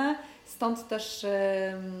stronę. Stąd też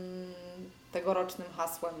tegorocznym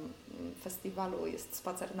hasłem festiwalu jest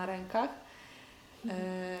Spacer na rękach.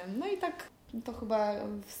 No i tak to chyba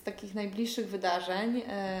z takich najbliższych wydarzeń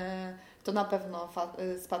to na pewno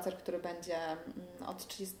spacer, który będzie od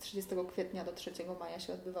 30 kwietnia do 3 maja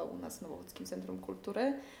się odbywał u nas w Nowochódzkim Centrum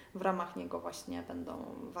Kultury. W ramach niego właśnie będą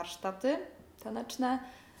warsztaty taneczne,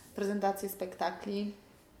 prezentacje spektakli.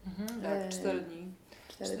 Tak, 4 dni.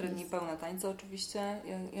 4 dni pełne tańce oczywiście,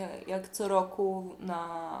 jak co roku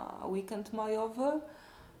na weekend majowy.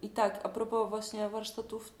 I tak, a propos właśnie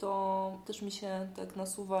warsztatów, to też mi się tak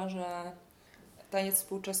nasuwa, że Taniec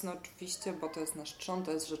współczesny oczywiście, bo to jest nasz trzon,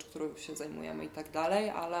 to jest rzecz, którą się zajmujemy i tak dalej,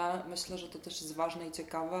 ale myślę, że to też jest ważne i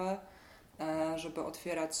ciekawe, żeby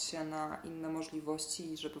otwierać się na inne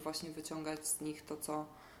możliwości i żeby właśnie wyciągać z nich to, co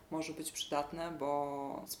może być przydatne,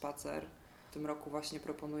 bo spacer w tym roku właśnie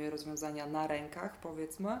proponuje rozwiązania na rękach,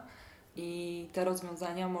 powiedzmy, i te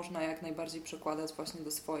rozwiązania można jak najbardziej przekładać właśnie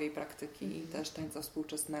do swojej praktyki i też tańca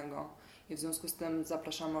współczesnego. I w związku z tym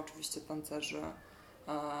zapraszamy oczywiście tancerzy,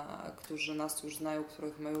 którzy nas już znają,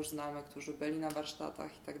 których my już znamy, którzy byli na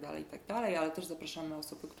warsztatach i tak dalej, ale też zapraszamy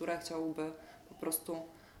osoby, które chciałyby po prostu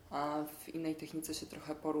w innej technice się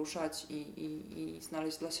trochę poruszać i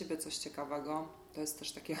znaleźć dla siebie coś ciekawego. To jest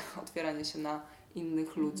też takie otwieranie się na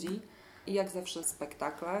innych ludzi. I jak zawsze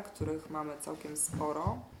spektakle, których mamy całkiem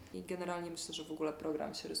sporo. I generalnie myślę, że w ogóle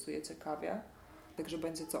program się rysuje ciekawie. Także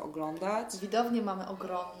będzie co oglądać. Widownię mamy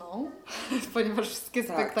ogromną, ponieważ wszystkie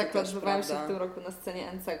spektakle odbywają się w tym roku na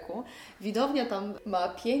scenie NCK-u. Widownia tam ma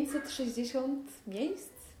 560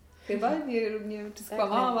 miejsc. Chyba, nie wiem czy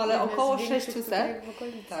skłamałam, ale około 600.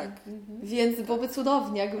 Tak. Więc byłoby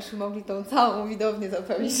cudownie, jakbyśmy mogli tą całą widownię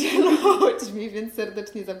zapełnić ludźmi, więc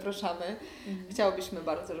serdecznie zapraszamy. Chciałobyśmy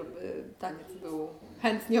bardzo, żeby taniec był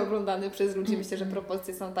chętnie oglądany przez ludzi. Myślę, że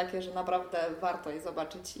propozycje są takie, że naprawdę warto je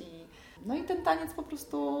zobaczyć i ten taniec po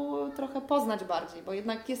prostu trochę poznać bardziej, bo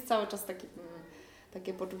jednak jest cały czas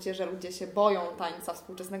takie poczucie, że ludzie się boją tańca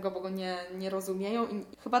współczesnego, bo go nie rozumieją i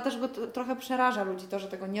chyba też go trochę przeraża ludzi to, że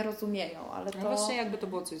tego nie rozumieją, ale to... No właśnie jakby to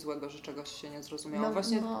było coś złego, że czegoś się nie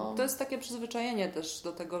zrozumiało. To jest takie przyzwyczajenie też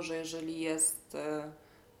do tego, że jeżeli jest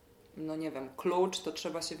klucz, to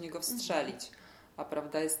trzeba się w niego wstrzelić. A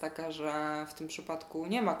prawda jest taka, że w tym przypadku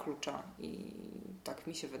nie ma klucza i tak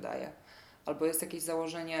mi się wydaje. Albo jest jakieś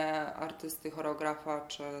założenie artysty, choreografa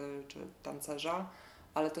czy tancerza,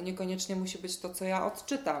 ale to niekoniecznie musi być to, co ja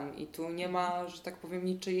odczytam i tu nie ma, że tak powiem,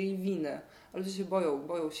 niczyjej winy. Ale ludzie się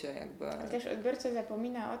boją się jakby... A też odbiorca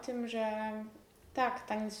zapomina o tym, że tak,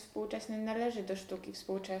 taniec współczesny należy do sztuki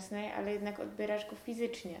współczesnej, ale jednak odbierasz go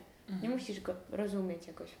fizycznie. Nie musisz go rozumieć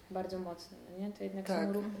jakoś bardzo mocno, nie? To jednak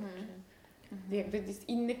są ruchy. Jakby jest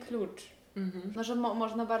inny klucz. No, że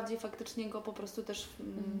można bardziej faktycznie go po prostu też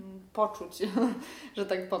poczuć, że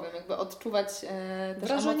tak powiem, jakby odczuwać też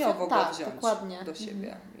wrażeniowo go wziąć dokładnie. do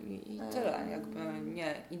siebie i tyle, jakby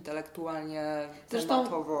nie intelektualnie,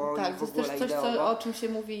 tematowo i w ogóle to jest też coś, ideowo. o czym się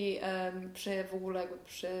mówi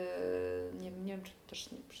nie wiem, czy też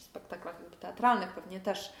przy spektaklach teatralnych pewnie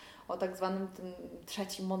też, o tak zwanym tym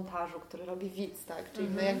trzecim montażu, który robi widz, tak? Czyli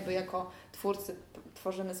my jakby jako twórcy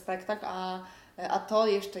tworzymy spektakl, a to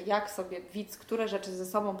jeszcze jak sobie widz, które rzeczy ze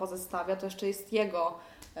sobą pozostawia, to jeszcze jest jego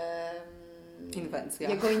inwencja.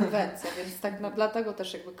 Więc tak dlatego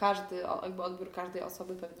też jakby odbiór każdej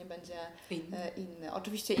osoby pewnie będzie inny.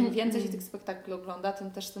 Oczywiście im więcej się tych spektakli ogląda,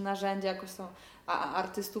 tym też te narzędzia jakoś są, a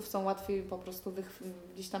artystów są łatwiej po prostu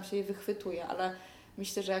gdzieś tam się je wychwytuje, ale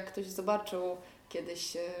myślę, że jak ktoś zobaczył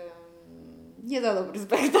kiedyś nie za dobry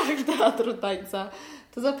spektakl teatru tańca,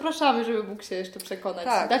 to zapraszamy, żeby mógł się jeszcze przekonać.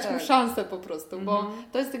 Dać mu szansę po prostu, bo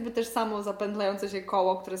to jest jakby też samo zapętlające się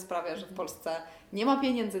koło, które sprawia, że w Polsce nie ma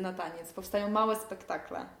pieniędzy na taniec, powstają małe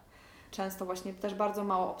spektakle. Często właśnie też bardzo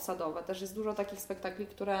mało obsadowe. Też jest dużo takich spektakli,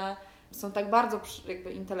 które są tak bardzo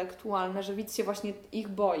jakby intelektualne, że widz się właśnie ich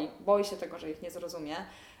boi się tego, że ich nie zrozumie.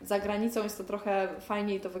 Za granicą jest to trochę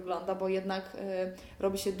fajniej to wygląda, bo jednak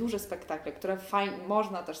robi się duże spektakle, które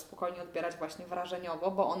można też spokojnie odbierać właśnie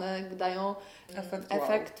wrażeniowo, bo one dają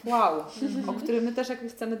efekt wow, o który my też jakby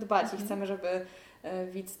chcemy dbać i chcemy, żeby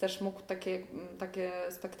widz też mógł takie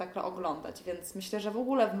spektakle oglądać, więc myślę, że w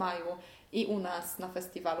ogóle w maju i u nas na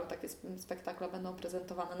festiwalu takie spektakle będą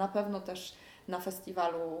prezentowane. Na pewno też na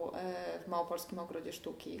festiwalu w Małopolskim Ogrodzie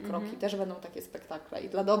Sztuki Kroki też będą takie spektakle i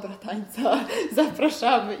dla dobra tańca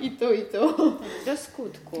zapraszamy i tu. Do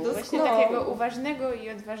skutku. Właśnie takiego uważnego i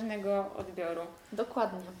odważnego odbioru.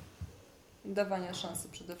 Dokładnie. Dawania szansy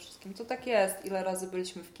przede wszystkim. To tak jest. Ile razy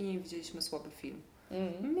byliśmy w kinie i widzieliśmy słaby film.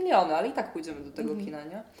 Miliony, ale i tak pójdziemy do tego kina,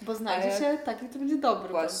 nie? Bo znajdzie się taki, to będzie dobry.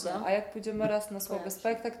 Właśnie. Prawda? A jak pójdziemy raz na słaby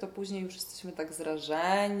spektakl, to później już jesteśmy tak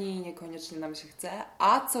zrażeni, niekoniecznie nam się chce.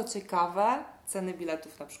 A co ciekawe, ceny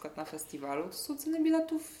biletów na przykład na festiwalu to są ceny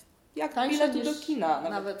biletów jak biletu do kina,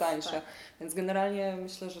 nawet tańsze. Tak. Więc generalnie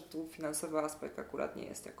myślę, że tu finansowy aspekt akurat nie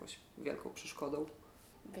jest jakoś wielką przeszkodą.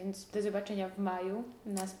 Więc do zobaczenia w maju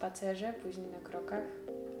na spacerze, później na krokach.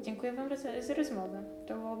 Dziękuję Wam za rozmowę.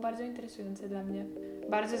 To było bardzo interesujące dla mnie.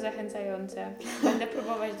 Bardzo zachęcające. Będę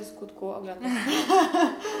próbować do skutku oglądać.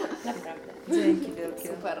 Naprawdę. Dzięki wielkie.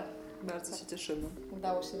 Super. Bardzo się cieszymy.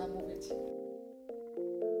 Udało się namówić.